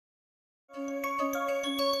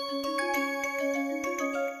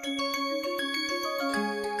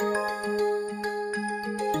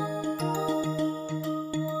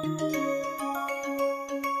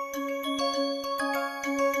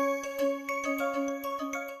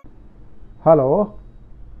Hello,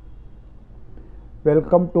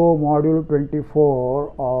 welcome to module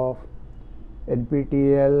 24 of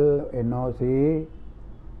NPTEL NOC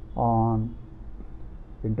on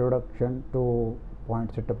Introduction to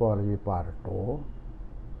Point Set Topology Part 2.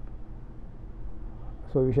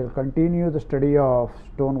 So we shall continue the study of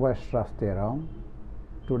Stone-Weierstrass theorem.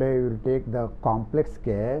 Today we will take the complex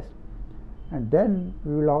case, and then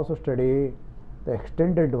we will also study the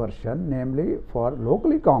extended version, namely for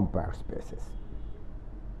locally compact spaces.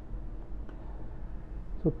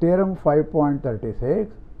 So theorem 5.36,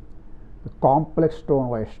 the complex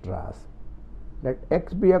Stone-Weierstrass. Let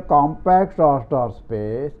X be a compact star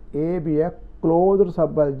space, A be a closed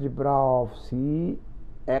subalgebra of C,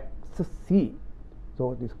 X, C.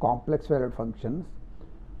 So these complex valued functions,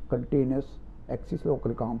 continuous, X is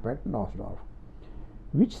locally compact and Hausdorff,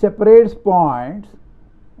 which separates points.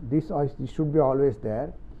 This should be always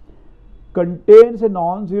there, contains a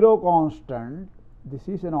non-zero constant. This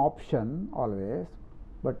is an option always,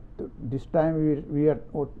 but this time we are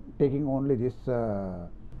taking only this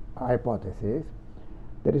hypothesis.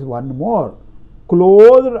 There is one more,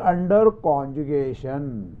 closed under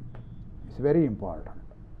conjugation. It's very important.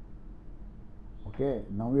 Okay,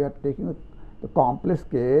 now we are taking the complex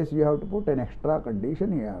case. You have to put an extra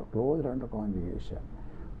condition here, closed under conjugation.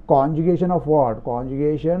 Conjugation of what?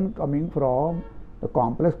 Conjugation coming from the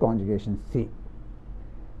complex conjugation C.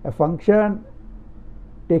 A function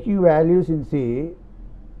taking values in C,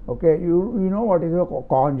 okay, you know what is the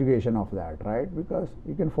conjugation of that, right? Because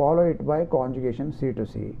you can follow it by conjugation C to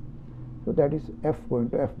C. So that is F going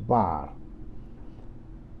to F bar.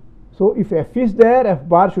 So if F is there, F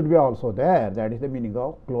bar should be also there. That is the meaning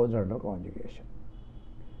of closed under conjugation.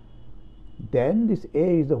 Then this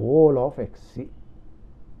A is the whole of XC.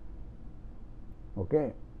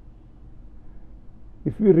 Okay.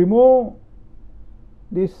 If we remove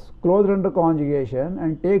this closed under conjugation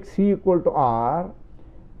and take C equal to R,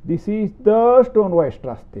 this is the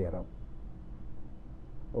Stone-Weierstrass theorem.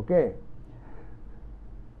 Okay.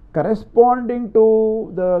 Corresponding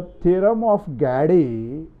to the theorem of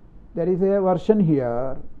Gaddy, there is a version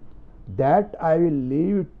here that I will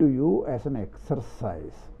leave it to you as an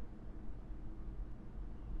exercise.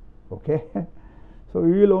 Okay. So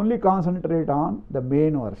we will only concentrate on the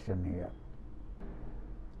main version here.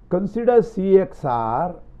 Consider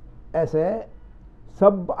CXR as a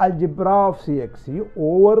subalgebra of CXC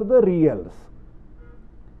over the reals.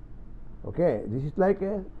 Okay, this is like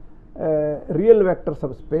a real vector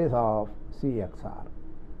subspace of CXR,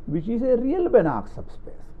 which is a real Banach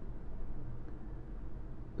subspace.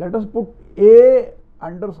 Let us put A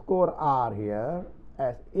underscore R here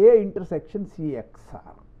as A intersection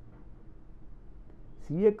CXR.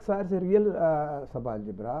 CXR is a real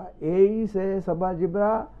subalgebra, A is a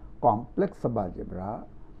subalgebra, complex subalgebra,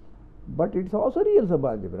 but it is also real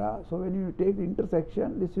subalgebra. So when you take the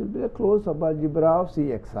intersection, this will be a closed subalgebra of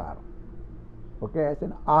CXR, okay, as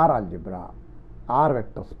an R algebra, R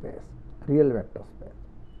vector space, real vector space.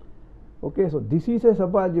 Okay, so this is a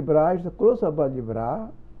subalgebra, it's a closed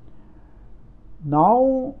subalgebra.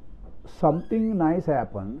 Now something nice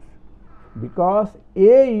happens, because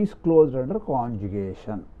A is closed under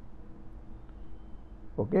conjugation.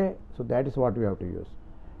 Okay, so that is what we have to use.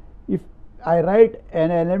 If I write an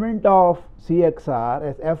element of CXR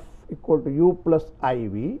as F equal to U plus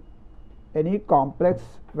IV, any complex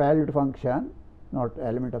valued function, not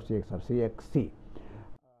element of CXR, CXC,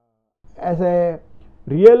 as a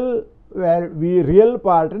real real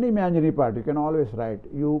part and imaginary part, you can always write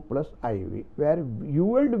U plus IV, where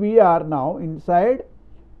U and V are now inside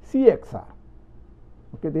CXR.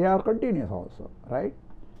 Okay, they are continuous also, right?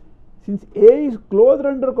 Since A is closed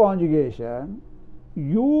under conjugation,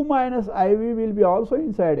 U minus IV will be also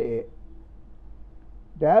inside A.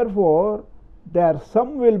 Therefore, their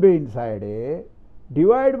sum will be inside A,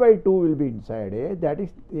 divided by 2 will be inside A, that is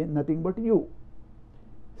nothing but U.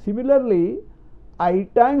 Similarly, I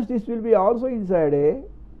times this will be also inside A.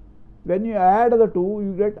 When you add the 2,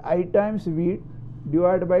 you get I times V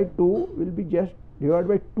divided by 2 will be just divided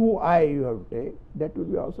by 2I you have to take, that will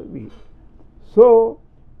be also V. So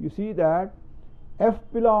you see that F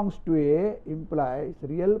belongs to A implies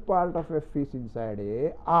real part of F is inside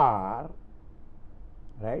A, R,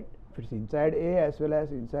 right? If it's inside A as well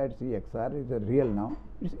as inside CXR, it's a real now,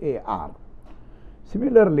 it's AR.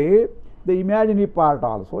 Similarly, the imaginary part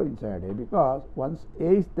also inside A, because once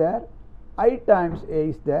A is there, I times A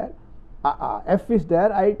is there, F is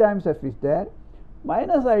there, I times F is there,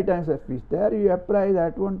 minus I times F is there. You apply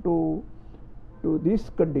that one to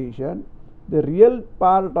this condition, the real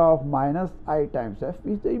part of minus I times F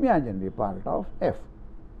is the imaginary part of F.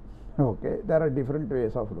 Okay, there are different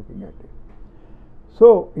ways of looking at it.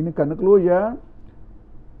 So, in conclusion,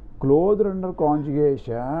 closed under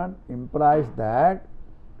conjugation implies that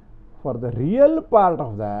for the real part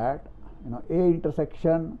of that, A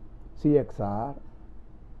intersection CXR,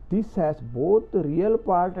 this has both the real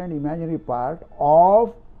part and imaginary part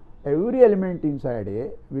of every element inside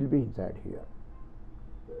A will be inside here.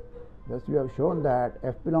 Thus, we have shown that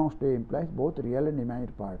F belongs to A implies both real and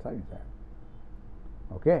imaginary parts are inside.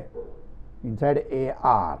 Okay, inside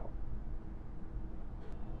AR.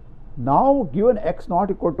 Now, given X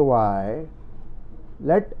not equal to Y,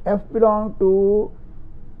 let F belong to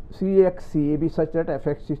CXC be such that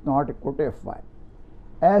Fx is not equal to Fy.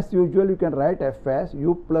 As usual, you can write F as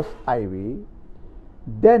U plus IV.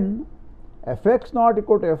 Then Fx not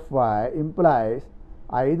equal to Fy implies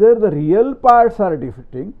either the real parts are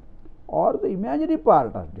distinct or the imaginary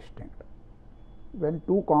parts are distinct. When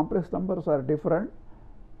two complex numbers are different,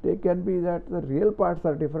 they can be that the real parts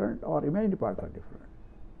are different or imaginary parts are different.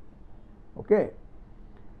 Okay.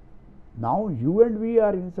 Now U and V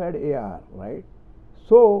are inside AR, right?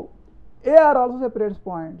 So AR also separates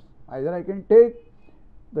points. Either I can take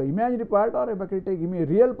the imaginary part or I can take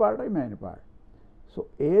real part or imaginary part. So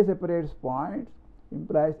A separates points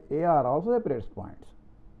implies AR also separates points.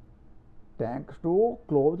 Thanks to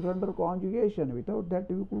closed under conjugation. Without that,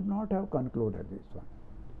 we could not have concluded this one.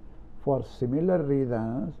 For similar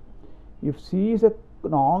reasons, if C is a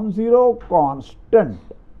non-zero constant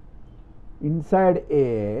inside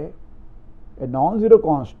A non-zero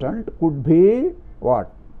constant could be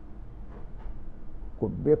what?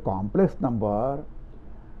 Could be a complex number.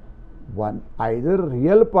 One either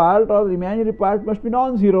real part or imaginary part must be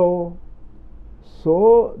non-zero.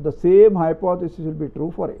 So the same hypothesis will be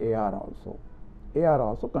true for AR also. AR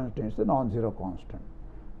also contains a non-zero constant.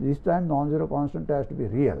 This time non-zero constant has to be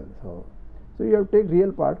real. So you have to take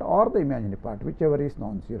real part or the imaginary part, whichever is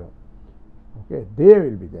non-zero. Okay, they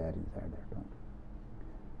will be there inside that one.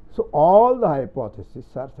 So all the hypotheses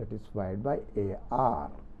are satisfied by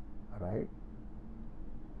AR, right?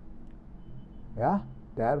 Yeah.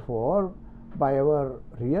 Therefore, by our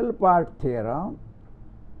real part theorem,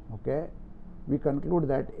 okay, we conclude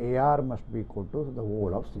that AR must be equal to the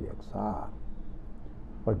whole of CXR.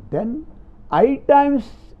 But then I times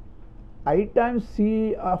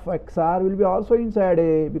C of XR will be also inside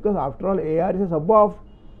A, because after all AR is a sub of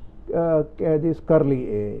this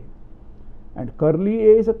curly A, and curly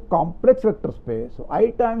A is a complex vector space. So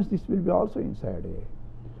I times this will be also inside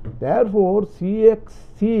A. Therefore,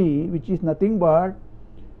 CXC, which is nothing but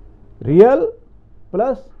real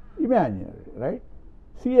plus imaginary, right?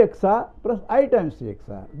 CXR plus I times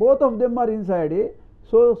CXR. Both of them are inside A,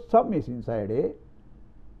 so sum is inside A.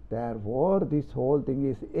 Therefore, this whole thing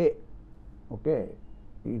is A. Okay,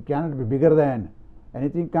 it cannot be bigger than,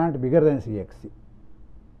 anything can't be bigger than CXC.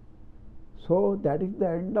 So that is the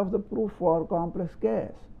end of the proof for complex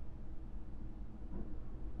case.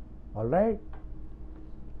 All right.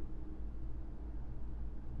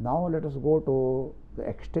 Now let us go to the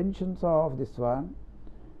extensions of this one,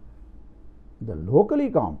 the locally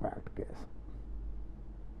compact case.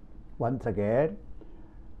 Once again,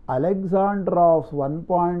 Alexandrov's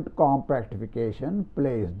one-point compactification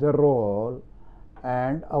plays the role,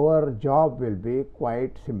 and our job will be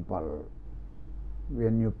quite simple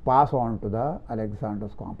when you pass on to the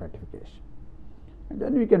Alexander's compactification. And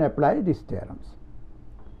then we can apply these theorems.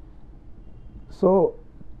 So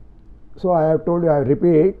I have told you, I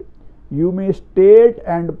repeat, you may state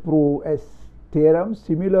and prove a theorem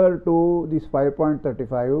similar to this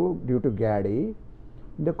 5.35 due to Gaddy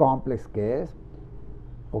in the complex case,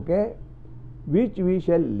 okay, which we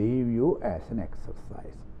shall leave you as an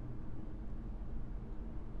exercise.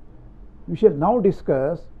 We shall now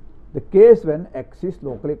discuss the case when X is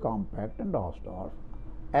locally compact and Hausdorff.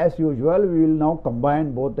 As usual, we will now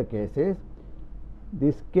combine both the cases.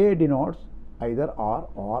 This K denotes either R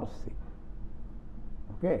or C.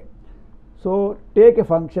 Okay. So take a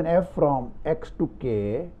function f from x to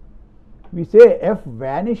k. We say f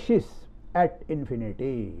vanishes at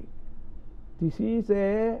infinity. This is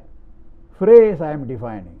a phrase I am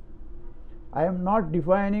defining. I am not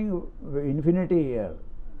defining infinity here.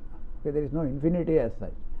 Okay, there is no infinity as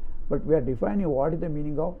such. But we are defining what is the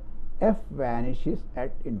meaning of f vanishes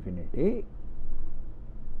at infinity.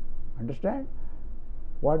 Understand?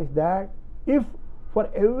 What is that? If for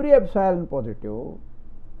every epsilon positive,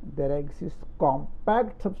 there exists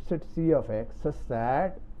compact subset C of x such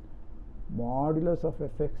that modulus of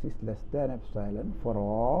fx is less than epsilon for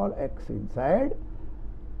all x inside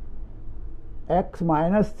x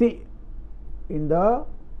minus c in the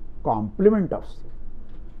complement of C.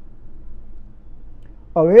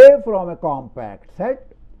 Away from a compact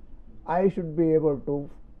set, I should be able to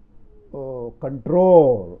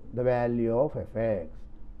control the value of fx.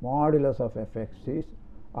 Modulus of fx is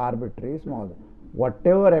arbitrary small.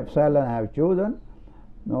 Whatever epsilon I have chosen,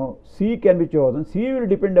 now c can be chosen. C will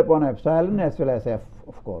depend upon epsilon as well as f,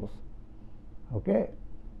 of course. Okay,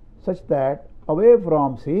 such that away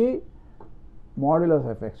from c, modulus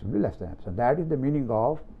of x will be less than epsilon. That is the meaning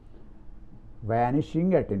of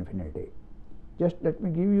vanishing at infinity. Just let me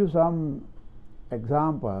give you some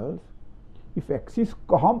examples. If x is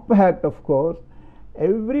compact, of course,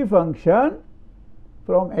 every function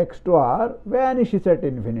from x to r vanishes at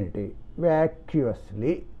infinity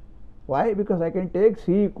vacuously. Why? Because I can take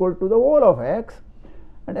c equal to the whole of x,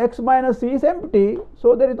 and x minus c is empty,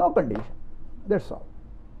 so there is no condition. That's all.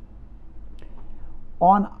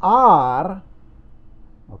 On r,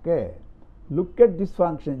 okay, look at this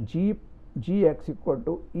function gx equal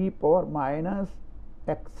to e power minus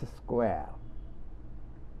x square.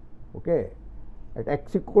 Okay, at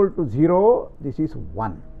x equal to 0, this is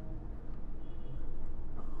 1.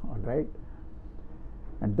 All right,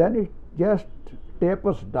 and then it just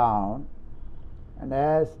tapers down, and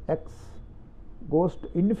as x goes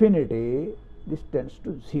to infinity, this tends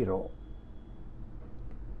to 0.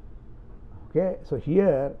 Okay, so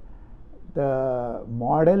here the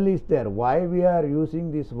model is there. Why we are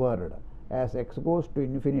using this word? As x goes to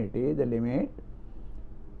infinity, the limit,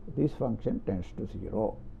 this function tends to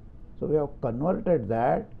 0. So we have converted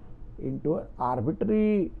that into an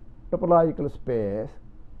arbitrary topological space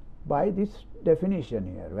by this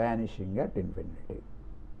definition here, vanishing at infinity.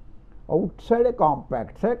 Outside a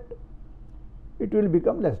compact set, it will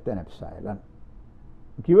become less than epsilon.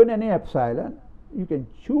 Given any epsilon, you can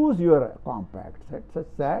choose your compact set such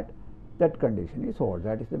that that condition is hold.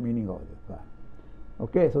 That is the meaning of this one.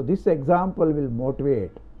 Okay, so this example will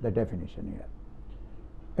motivate the definition here.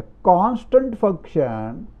 A constant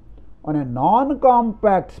function on a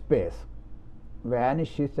non-compact space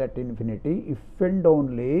vanishes at infinity if and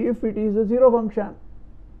only if it is a zero function.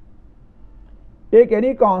 Take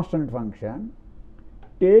any constant function,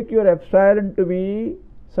 take your epsilon to be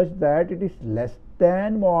such that it is less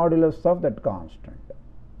than modulus of that constant.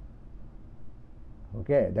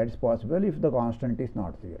 Okay, that is possible if the constant is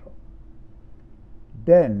not 0.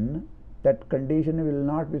 Then that condition will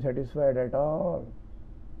not be satisfied at all,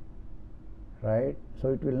 right? So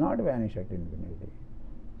it will not vanish at infinity.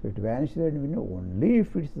 So it vanishes at infinity only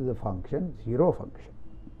if it is a function, zero function.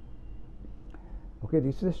 Okay,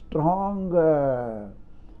 this is a strong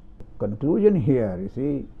conclusion here, you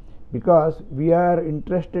see, because we are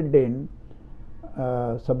interested in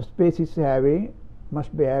subspaces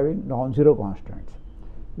must be having non-zero constants.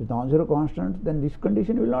 With non-zero constants, then this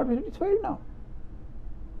condition will not be satisfied now.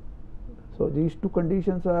 So these two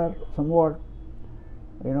conditions are somewhat,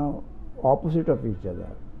 opposite of each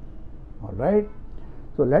other. All right.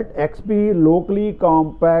 So let X be locally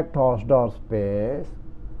compact Hausdorff space.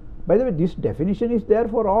 By the way, this definition is there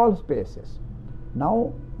for all spaces.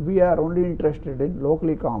 Now we are only interested in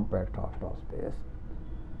locally compact Hausdorff space.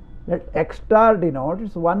 Let X star denote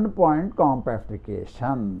its one-point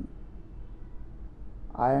compactification.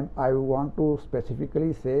 I want to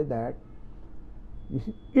specifically say that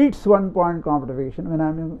its one-point compactification when I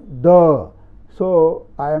am in the. So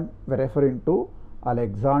I am referring to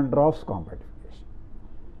Alexandrov's compactification.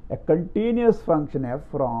 A continuous function f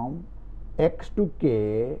from x to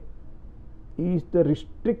k is the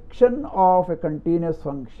restriction of a continuous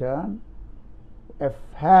function f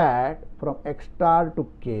hat from x star to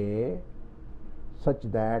k such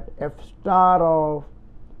that f star of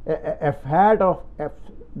f hat of f,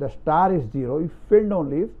 the star is 0 if and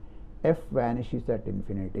only if f vanishes at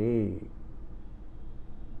infinity.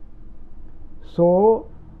 So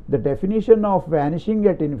the definition of vanishing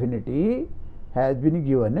at infinity has been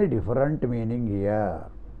given a different meaning here.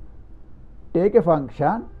 Take a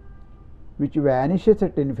function which vanishes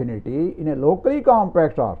at infinity in a locally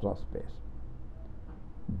compact Hausdorff space.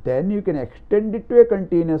 Then you can extend it to a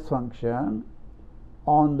continuous function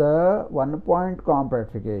on the one-point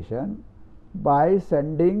compactification by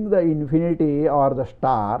sending the infinity or the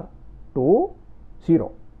star to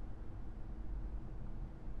 0,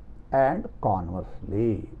 and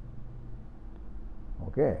conversely.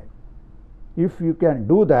 Okay, if you can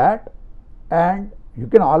do that, and you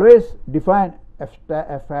can always define f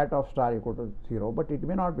hat of star equal to 0, but it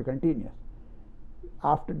may not be continuous.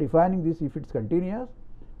 After defining this, if it's continuous,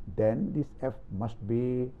 then this f must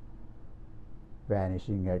be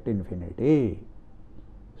vanishing at infinity.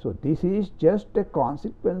 So this is just a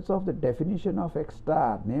consequence of the definition of x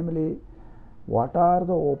star, namely what are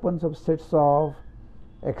the open subsets of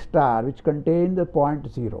x star which contain the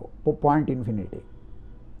point 0, point infinity.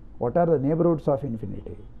 What are the neighborhoods of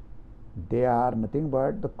infinity? They are nothing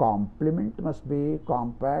but the complement must be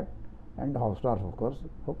compact, and Hausdorff, of course,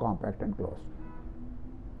 so compact and closed.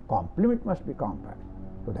 Complement must be compact.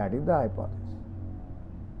 So that is the hypothesis.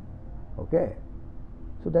 Okay.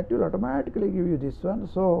 So that will automatically give you this one.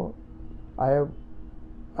 So I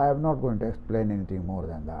am not going to explain anything more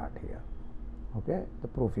than that here. Okay. The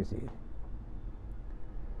proof is easy.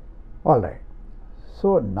 All right.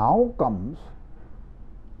 So now comes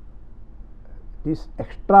this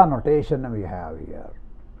extra notation we have here.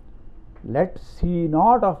 Let C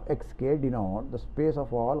naught of xk denote the space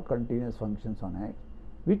of all continuous functions on x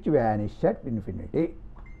which vanish at infinity.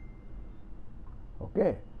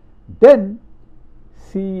 Okay. Then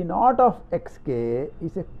C naught of xk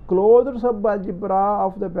is a closed subalgebra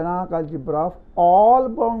of the Banach algebra of all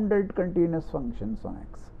bounded continuous functions on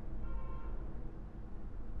x.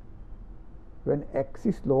 When x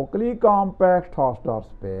is locally compact Hausdorff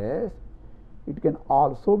space, it can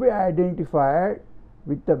also be identified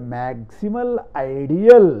with the maximal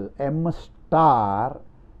ideal M star.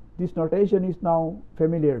 This notation is now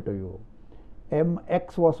familiar to you.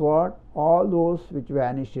 Mx was what? All those which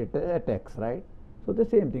vanish at x, right? So the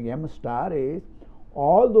same thing, M star is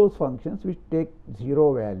all those functions which take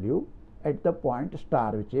 0 value at the point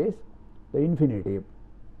star, which is the infinity.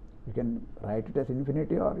 You can write it as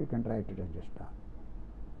infinity or you can write it as just star.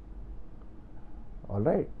 All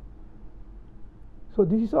right. So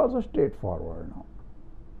this is also straightforward now.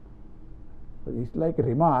 So it's like a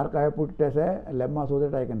remark. I have put it as a lemma so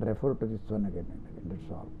that I can refer to this one again and again.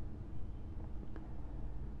 That's all.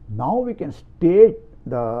 Now we can state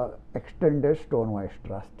the extended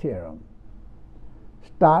Stone-Weierstrass theorem.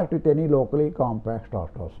 Start with any locally compact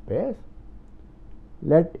Hausdorff space.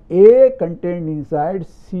 Let A contained inside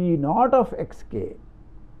C naught of xk,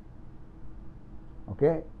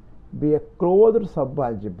 okay, be a closed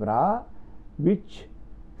subalgebra which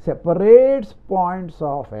separates points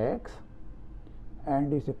of x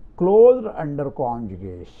and is a closed under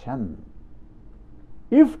conjugation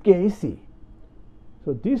if K is C.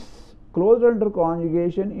 So this closed under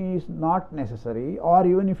conjugation is not necessary, or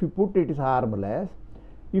even if you put it is harmless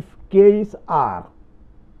if K is R.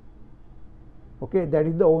 Okay, that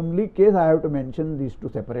is the only case I have to mention these two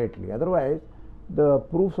separately. Otherwise, the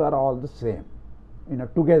proofs are all the same.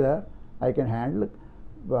 Together, I can handle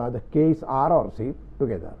the K is R or C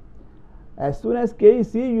together. As soon as K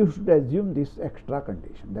is C, you should assume this extra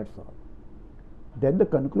condition. That's all. Then the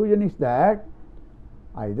conclusion is that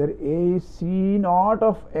either A is C naught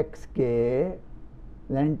of xk,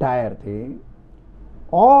 the entire thing,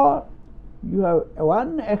 or you have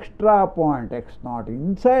one extra point x naught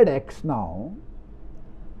inside x now,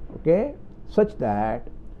 okay, such that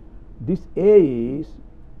this A is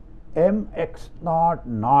mx naught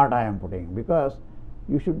naught I am putting, because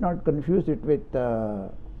you should not confuse it with the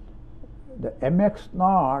mx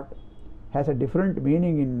naught has a different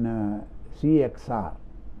meaning in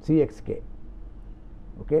cxk.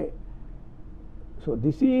 Okay, so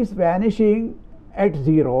this is vanishing at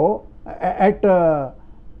 0 at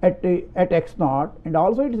x naught, and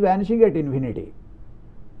also it is vanishing at infinity.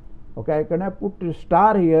 Okay, I cannot put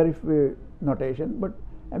star here if notation, but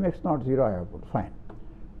mx naught 0 I have put, fine.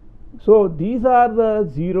 So these are the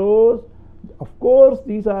zeros. Of course,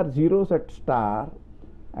 these are zeros at star,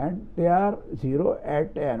 and they are 0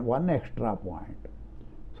 at one extra point.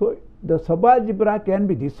 So the subalgebra can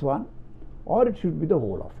be this one, or it should be the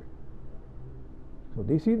whole of it. So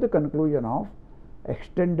this is the conclusion of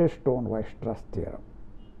extended Stone-Weierstrass theorem.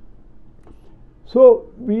 So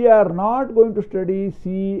we are not going to study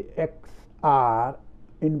CXR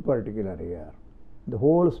in particular here, the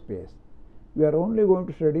whole space. We are only going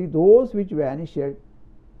to study those which vanish at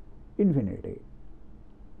infinity.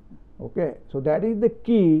 Okay, so that is the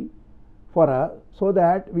key for us, so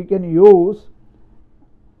that we can use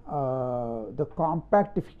the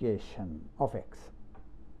compactification of x.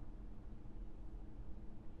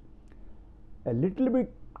 A little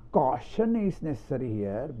bit caution is necessary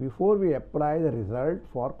here before we apply the result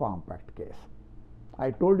for compact case.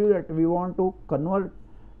 I told you that we want to convert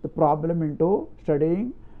the problem into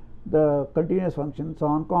studying the continuous functions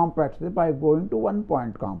on compact space by going to one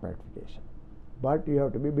point compactification. But you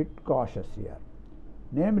have to be a bit cautious here.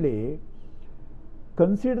 Namely,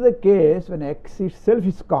 consider the case when x itself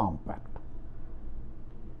is compact.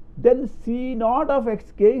 Then C naught of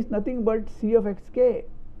xk is nothing but C of xk,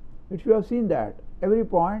 which we have seen that every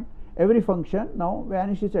point, every function now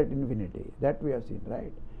vanishes at infinity. That we have seen,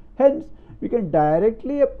 right? Hence, we can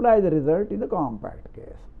directly apply the result in the compact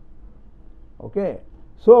case. Okay.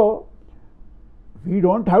 So, we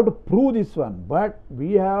don't have to prove this one, but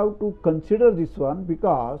we have to consider this one,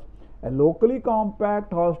 because a locally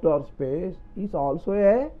compact Hausdorff space is also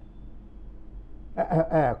a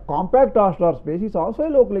compact Hausdorff space is also a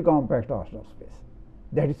locally compact Hausdorff space.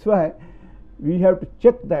 That is why we have to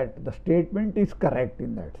check that the statement is correct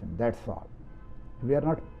in that sense. That's all. We are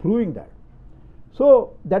not proving that.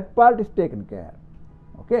 So that part is taken care.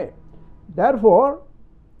 Okay. Therefore,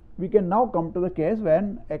 we can now come to the case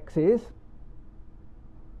when X is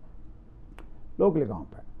locally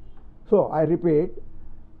compact. So I repeat,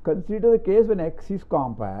 consider the case when X is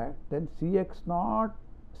compact, then Cx0,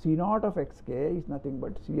 C0 of Xk is nothing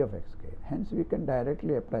but C of Xk. Hence we can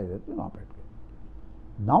directly apply that to compact case.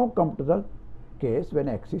 Now come to the case when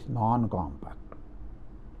X is non-compact.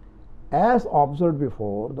 As observed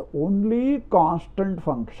before, the only constant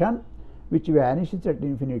function which vanishes at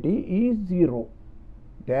infinity is 0.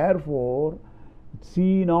 Therefore,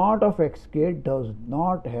 C0 of Xk does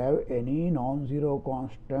not have any non-zero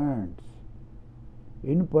constants.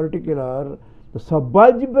 In particular, the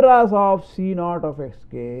subalgebras of C0 of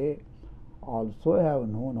Xk also have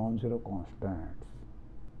no non-zero constants.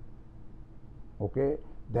 Okay.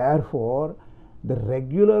 Therefore, the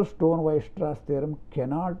regular Stone-Weierstrass theorem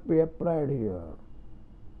cannot be applied here.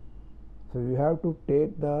 So you have to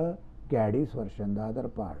take the Gaddy's version, the other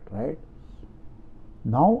part, right?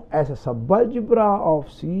 Now, as a subalgebra of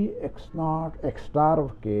Cx0 X star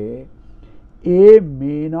of K, A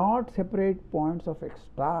may not separate points of X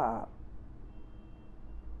star.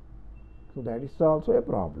 So that is also a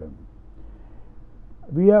problem.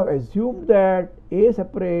 We have assumed that A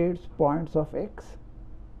separates points of X,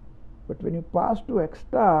 but when you pass to X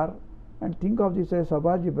star and think of this as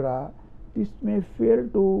subalgebra, this may fail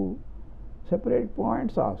to separate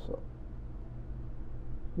points also,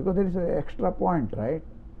 because there is an extra point, right?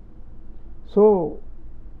 So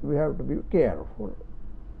we have to be careful.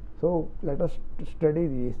 So let us study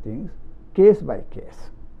these things case by case.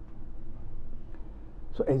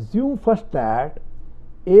 So assume first that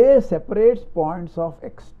A separates points of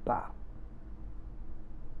X star.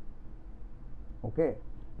 Okay.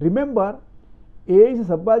 Remember, A is a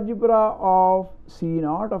subalgebra of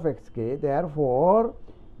C0 of Xk. Therefore,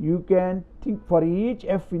 you can think for each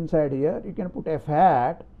f inside here, you can put f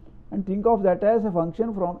hat and think of that as a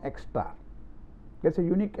function from X star. That's a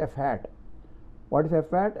unique f hat. What is f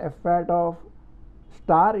hat? F hat of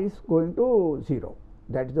star is going to 0.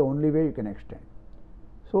 That is the only way you can extend.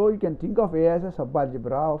 So you can think of A as a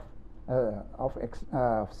subalgebra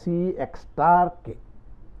of C X star K.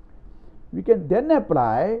 We can then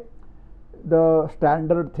apply the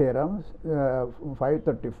standard theorems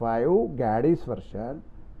 535 Gaddy's version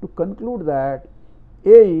to conclude that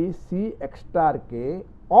A is C X star K,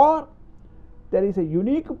 or there is a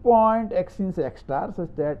unique point X in X star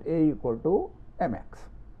such that A equal to Mx.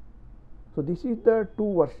 So this is the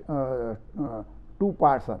two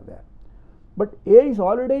parts are there. But A is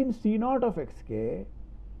already in C0 of Xk,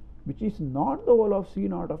 which is not the whole of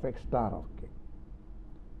C0 of X star of K.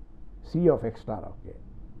 C of X star of K.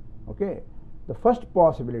 Okay. The first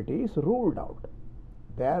possibility is ruled out.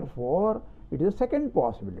 Therefore, it is a second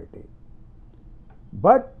possibility.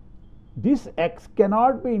 But this X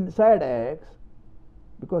cannot be inside X,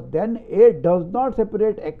 because then A does not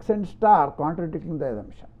separate X and star, contradicting the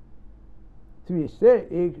assumption. So we say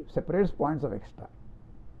A separates points of X star.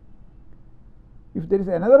 If there is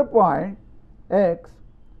another point X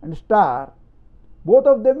and star, both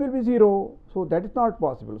of them will be 0. So that is not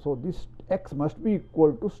possible. So this X must be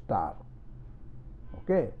equal to star.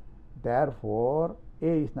 Okay. Therefore, A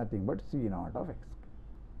is nothing but C0 of X.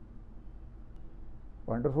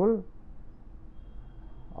 Wonderful.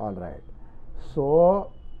 All right.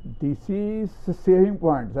 So this is the saving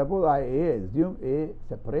point. Suppose I assume A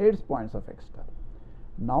separates points of X star.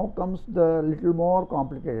 Now comes the little more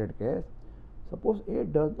complicated case. Suppose A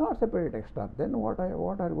does not separate X star, then what are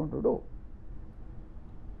you going to do?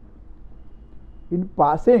 In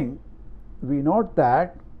passing, we note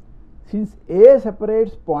that since A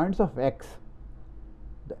separates points of X,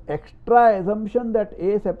 the extra assumption that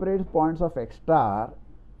A separates points of X star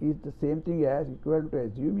is the same thing as equivalent to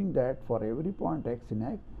assuming that for every point X in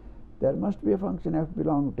X, there must be a function f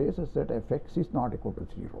belonging to A such that fx is not equal to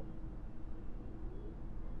 0.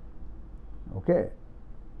 Okay.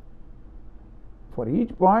 For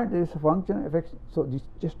each point there is a function fx. So this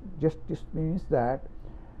just means that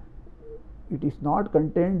it is not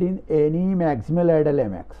contained in any maximal ideal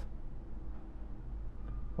mx.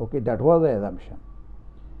 Okay, that was the assumption.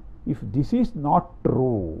 If this is not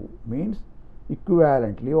true, means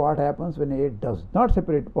equivalently what happens when A does not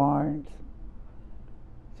separate points?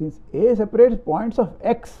 Since A separates points of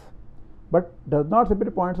X, but does not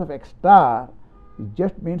separate points of x star. It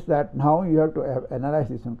just means that now you have to analyze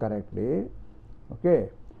this one correctly. Okay.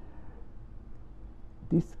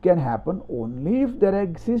 This can happen only if there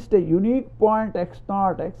exists a unique point x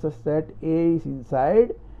naught x such that A is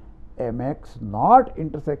inside mx naught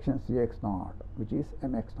intersection cx naught, which is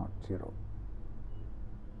mx naught 0.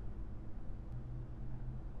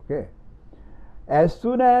 Okay. As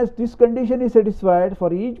soon as this condition is satisfied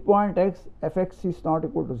for each point x, fx is not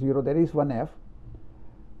equal to 0, there is one f.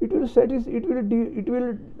 It will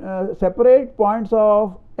separate points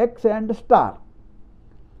of x and star.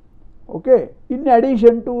 Okay. In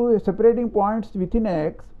addition to separating points within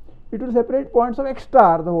x, it will separate points of x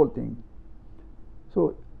star, the whole thing.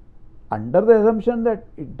 So, under the assumption that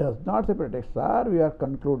it does not separate x star, we have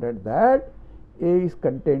concluded that A is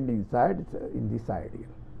contained inside in this ideal.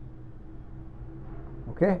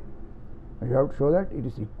 Okay. You have to show that it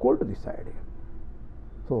is equal to this ideal.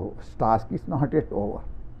 So, task is not yet over.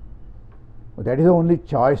 That is the only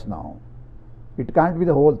choice now. It can't be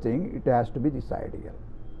the whole thing, it has to be this ideal.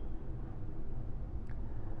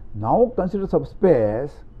 Now consider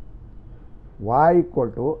subspace y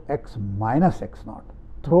equal to x minus x naught.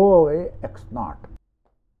 Throw away x naught.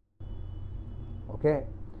 Okay.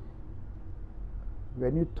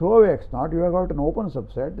 When you throw away x naught, you have got an open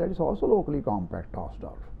subset that is also locally compact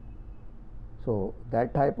Hausdorff. So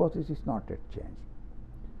that hypothesis is not yet changed.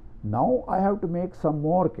 Now I have to make some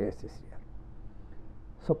more cases here.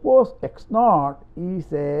 Suppose x naught is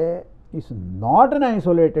not an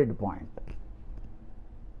isolated point.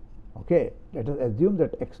 Okay, let us assume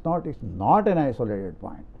that x naught is not an isolated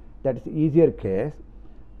point. That is the easier case.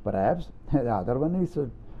 Perhaps the other one is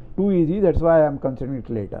too easy, that is why I am considering it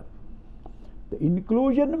later. The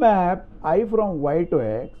inclusion map I from y to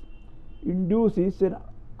x induces an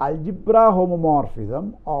algebra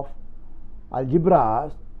homomorphism of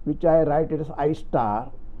algebras, which I write it as I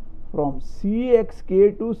star, from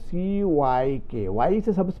Cxk to Cyk. Y is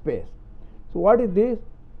a subspace. So what is this?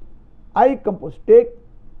 I compose, take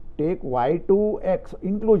y to x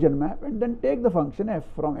inclusion map and then take the function f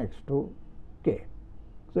from x to k.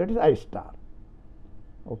 So that is I star.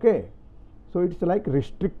 Okay. So it's like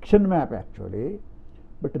restriction map actually,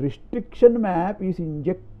 but restriction map is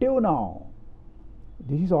injective now.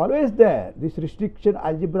 This is always there. This restriction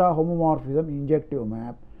algebra homomorphism injective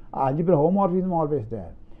map, algebra homomorphism always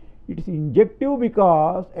there. It is injective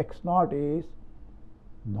because x naught is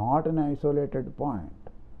not an isolated point,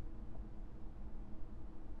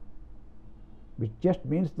 which just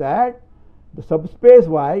means that the subspace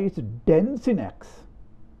y is dense in x.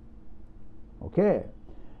 Okay.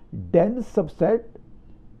 Dense subset,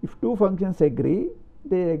 if two functions agree,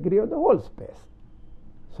 they agree on the whole space.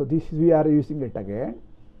 So this we are using it again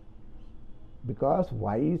because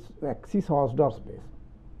x is Hausdorff space.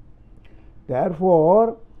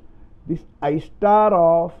 Therefore, this I star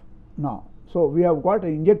of now. So we have got an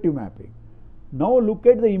injective mapping. Now look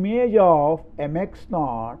at the image of mx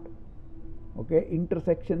naught, okay,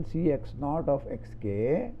 intersection cx naught of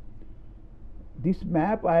xk. This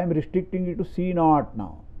map I am restricting it to C naught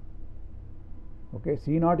now. Okay,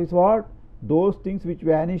 C naught is what? Those things which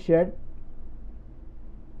vanish at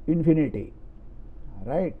infinity,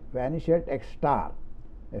 right? Vanish at x star.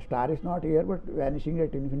 A star is not here, but vanishing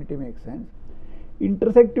at infinity makes sense.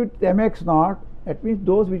 Intersect with mx naught, that means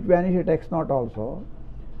those which vanish at x naught also.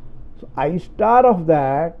 So I star of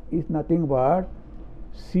that is nothing but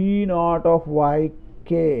C naught of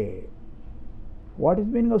yk. What is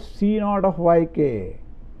the meaning of C naught of yk?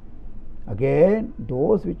 Again,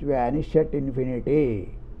 those which vanish at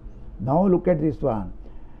infinity. Now look at this one.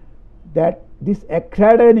 That this x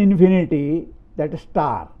had an infinity, that is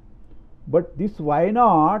star. But this y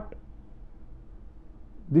naught,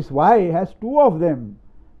 this y has two of them.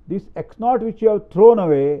 This x naught which you have thrown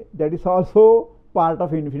away, that is also part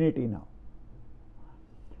of infinity now.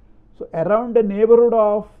 So around the neighborhood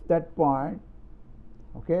of that point,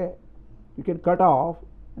 okay, you can cut off,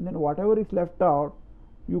 and then whatever is left out,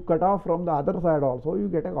 you cut off from the other side also, you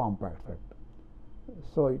get a compact set.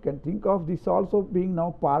 So you can think of this also being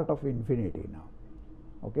now part of infinity now.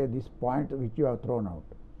 Okay, this point which you have thrown out.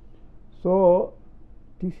 So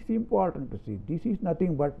this is important to see. This is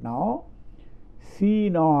nothing but now C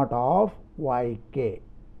naught of yk.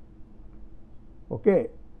 Okay,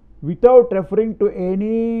 without referring to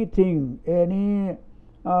anything, any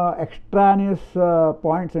extraneous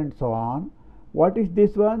points and so on. What is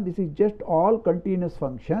this one? This is just all continuous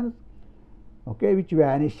functions, okay, which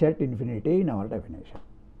vanish at infinity in our definition.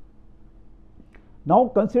 Now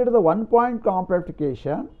consider the one point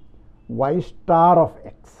compactification y star of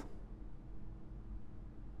x.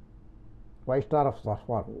 y star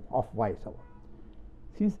of y sub.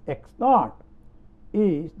 Since x naught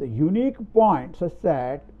is the unique point such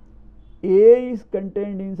that A is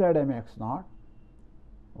contained inside mx naught,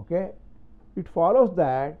 okay, it follows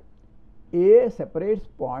that A separates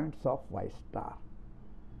points of y star.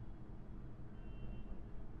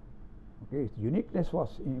 Okay, its uniqueness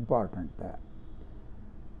was important there.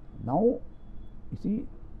 Now, you see,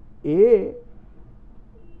 A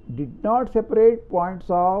did not separate points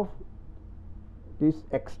of this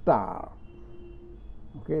x star.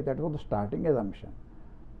 Okay, that was the starting assumption.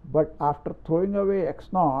 But after throwing away x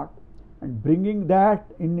naught and bringing that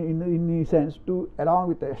in sense to along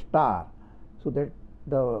with a star, so that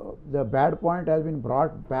the bad point has been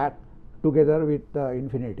brought back together with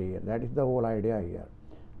infinity. That is the whole idea here.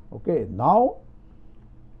 Okay, now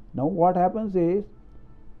what happens is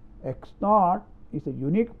x naught is a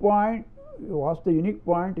unique point, was the unique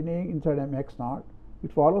point inside mx naught.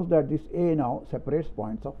 It follows that this A now separates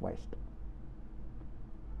points of y star.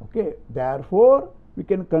 Okay, therefore we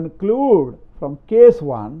can conclude from case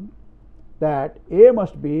 1 that A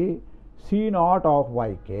must be C naught of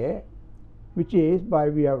yk, which is, by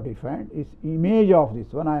we have defined, is image of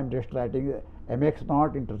this one. I am just writing mx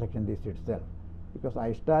naught intersection this itself, because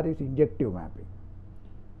I star is injective mapping,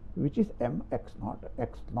 which is mx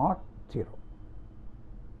naught 0.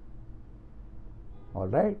 All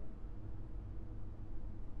right.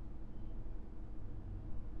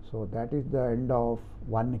 So that is the end of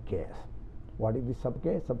one case. What is the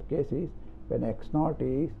subcase? Subcase is when x naught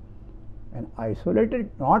is an isolated,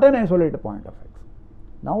 not an isolated point of x.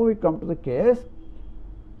 Now we come to the case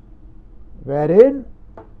wherein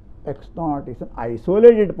x naught is an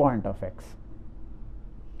isolated point of x.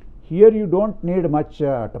 Here you don't need much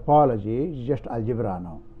topology, it's just algebra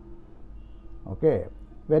now. Okay,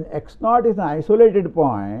 when x naught is an isolated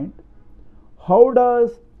point, how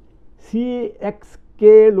does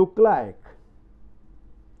Cxk look like?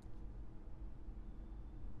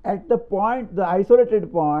 At the point, the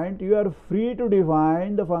isolated point, you are free to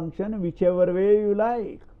define the function whichever way you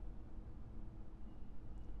like.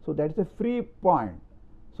 So that is a free point.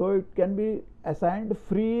 So it can be assigned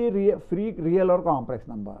free real or complex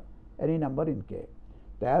number, any number in K.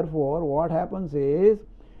 Therefore, what happens is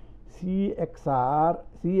Cxk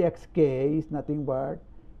is nothing but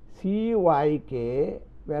Cyk,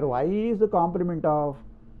 where y is the complement of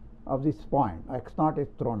this point. X naught is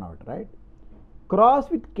thrown out, right? Cross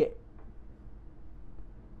with k.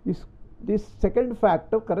 This second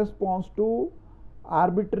factor corresponds to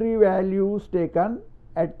arbitrary values taken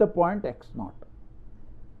at the point x naught.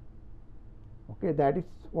 Okay, that is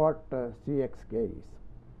what Cxk is.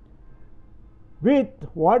 With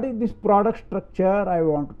what is this product structure I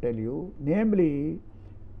want to tell you, namely,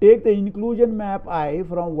 take the inclusion map I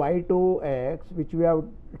from y to x, which we have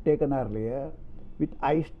taken earlier, with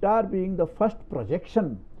I star being the first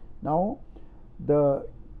projection. Now the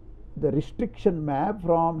restriction map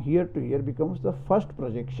from here to here becomes the first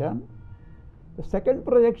projection. The second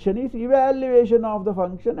projection is evaluation of the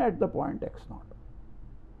function at the point x naught.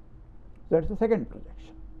 That is the second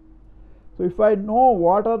projection. So if I know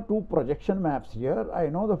what are two projection maps here, I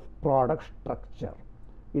know the product structure.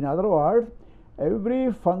 In other words,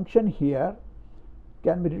 every function here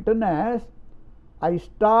can be written as I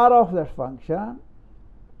star of that function,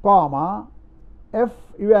 comma, f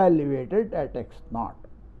evaluated at x naught.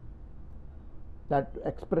 That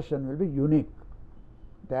expression will be unique.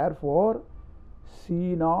 Therefore, C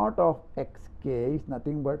naught of xk is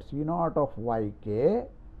nothing but C naught of yk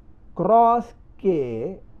cross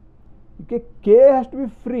k. Okay, k has to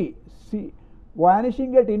be free. See,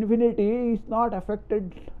 vanishing at infinity is not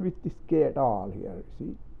affected with this k at all here,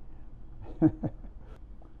 see.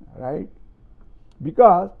 Right?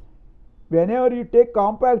 Because whenever you take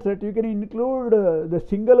compact set, you can include the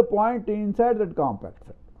single point inside that compact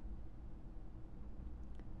set.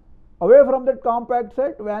 Away from that compact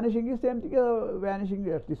set, vanishing is same thing as vanishing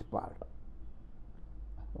at this part.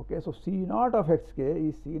 Okay, so C naught of xk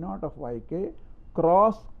is C naught of yk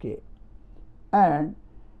cross k. And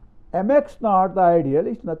mx naught, the ideal,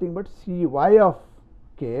 is nothing but Cy of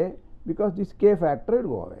k, because this k factor will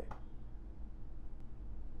go away.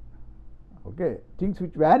 Okay, things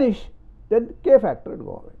which vanish, then k factor will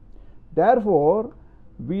go away. Therefore,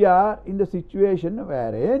 we are in the situation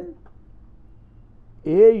wherein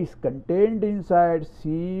A is contained inside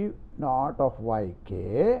C naught of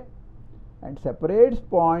yk and separates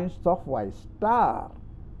points of y star,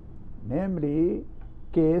 namely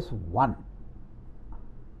case 1.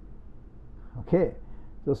 Okay,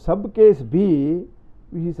 so subcase B,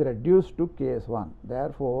 which is reduced to case 1.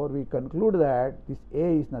 Therefore, we conclude that this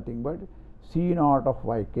A is nothing but C naught of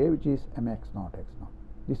yk, which is mx naught x naught.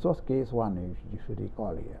 This was case 1, if you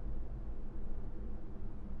recall here.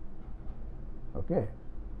 Okay.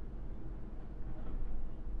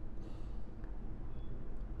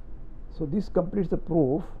 So this completes the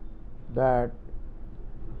proof that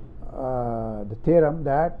the theorem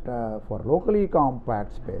that for locally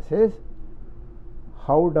compact spaces,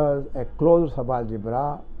 how does a closed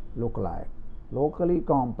subalgebra look like? Locally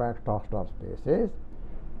compact star spaces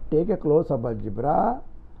take a closed subalgebra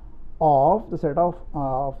of the set of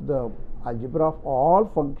the algebra of all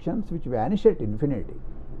functions which vanish at infinity.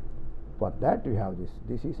 For that we have this.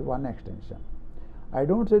 This is one extension. I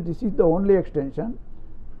don't say this is the only extension.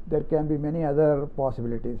 There can be many other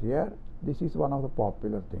possibilities here. This is one of the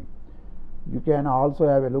popular things. You can also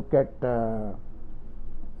have a look at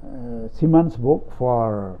Simmons' book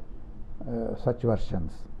for such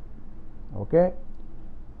versions. Okay.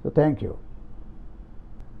 So thank you.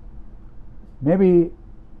 Maybe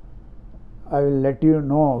I will let you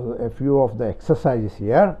know a few of the exercises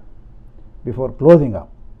here before closing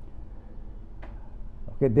up.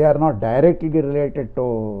 Okay, they are not directly related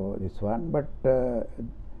to this one, but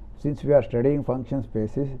since we are studying function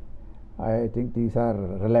spaces, I think these are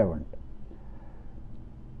relevant.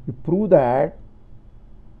 You prove that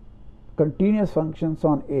continuous functions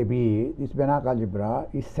on AB, this Banach algebra,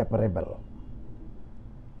 is separable.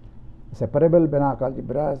 Separable Banach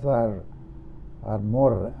algebras are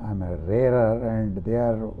more rarer, and they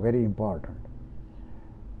are very important.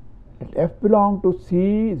 Let f belong to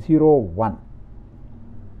C01.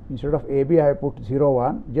 Instead of AB, I put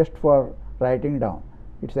 01 just for writing down.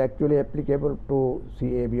 It's actually applicable to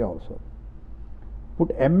CAB also.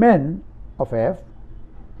 Put Mn of f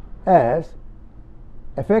as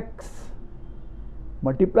fx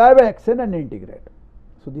multiplied by xn and integrate.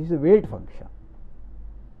 So this is a weight function.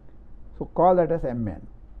 So call that as Mn.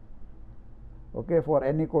 Okay, for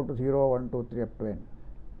n equal to 0, 1, 2, 3 up to n.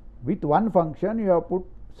 With one function, you have put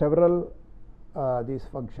several these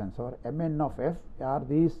functions, or Mn of f are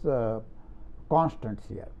these constants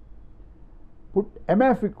here. Put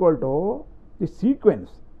Mf equal to the sequence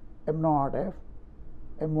M0 f,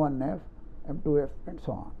 M1 f, M2 f, and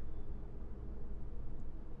so on.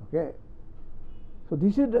 Okay. So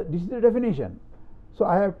this is the definition. So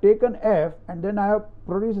I have taken f and then I have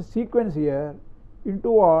produced a sequence here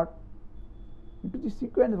into what? Into the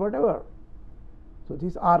sequence whatever. So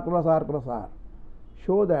this R cross R cross R.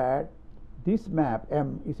 Show that this map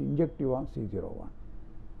M is injective on C01.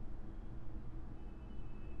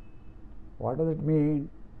 What does it mean?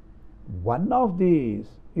 One of these,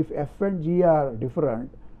 if f and g are different,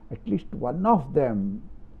 at least one of them,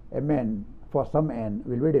 Mn, for some n,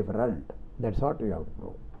 will be different. That's what we have to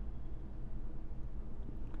prove.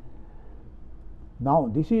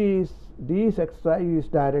 Now this exercise is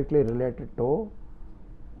directly related to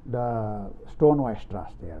the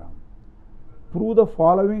Stone-Weierstrass theorem. Prove the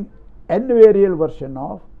following n-variable version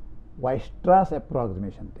of Weierstrass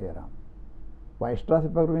approximation theorem. Weierstrass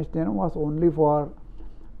approximation theorem was only for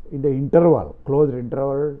in the interval, closed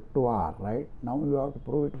interval to R, right? Now we have to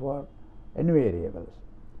prove it for n variables.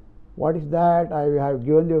 What is that? I have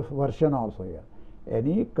given the version also here.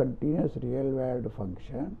 Any continuous real valued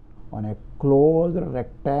function on a closed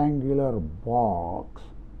rectangular box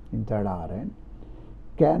inside Rn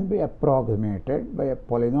can be approximated by a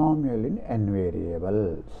polynomial in n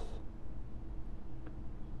variables.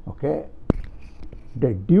 Okay.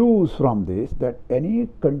 Deduce from this that any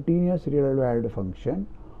continuous real valued function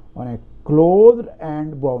on a closed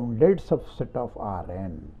and bounded subset of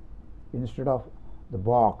Rn instead of the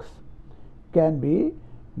box can be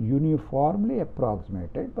uniformly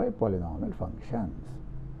approximated by polynomial functions.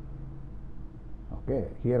 Okay,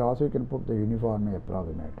 here also you can put the uniformly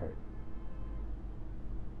approximated.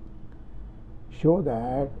 Show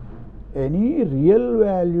that any real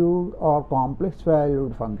valued or complex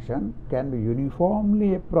valued function can be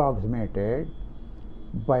uniformly approximated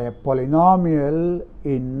by a polynomial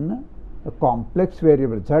in a complex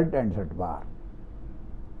variable z and z bar.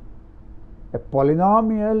 A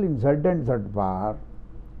polynomial in z and z bar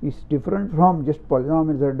is different from just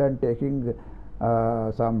polynomial z and taking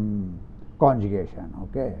some conjugation.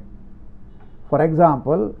 Okay. For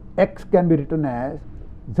example, x can be written as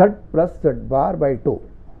z plus z bar by 2,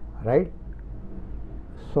 right?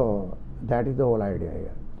 So that is the whole idea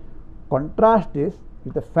here. Contrast this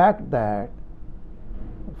with the fact that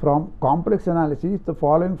from complex analysis, the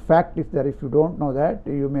following fact is there. If you don't know that,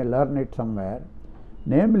 you may learn it somewhere.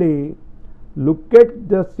 Namely, look at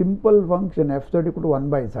the simple function f z equal to 1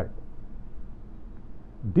 by z.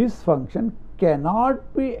 This function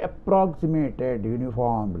cannot be approximated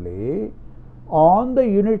uniformly on the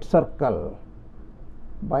unit circle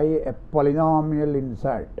by a polynomial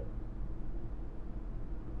insert.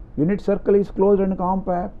 Unit circle is closed and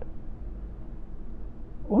compact.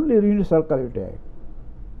 Only unit circle you take.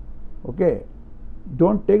 Okay.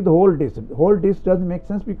 Don't take the whole disk. The whole disk doesn't make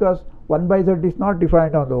sense because 1 by z is not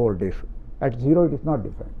defined on the whole disk. At 0 it is not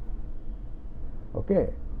defined.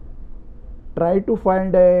 Okay. Try to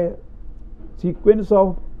find a sequence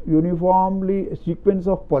of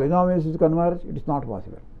polynomials is converged. It is not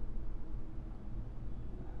possible.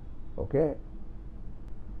 Okay.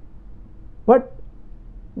 But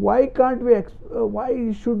why can't we? Why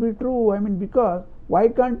it should be true? I mean, because why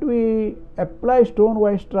can't we apply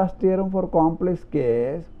Stone-Weierstrass theorem for complex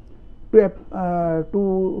case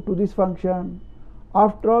to this function?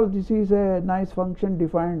 After all, this is a nice function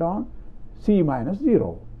defined on c minus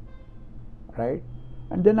 0, right?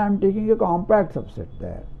 And then I am taking a compact subset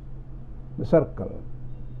there, the circle.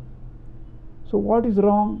 So what is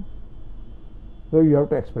wrong? So you have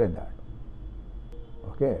to explain that.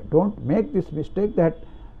 Okay, don't make this mistake that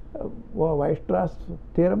Weierstrass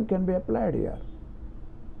theorem can be applied here.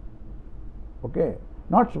 Okay,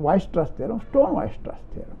 not Weierstrass theorem, Stone-Weierstrass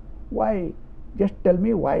theorem. Why? Just tell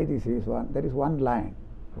me why this is one. There is one line.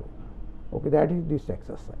 Okay, that is this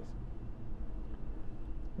exercise.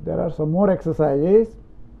 There are some more exercises.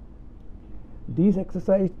 These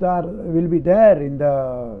exercises will be there in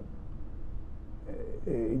the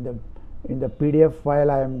PDF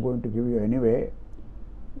file I am going to give you anyway.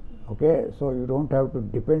 Okay, so you don't have to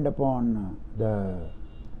depend upon the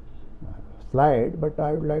slide, but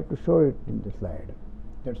I would like to show it in the slide.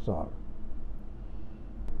 That's all.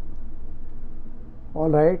 All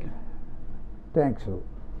right. Thanks you.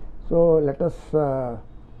 So let us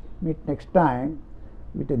meet next time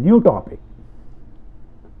with a new topic.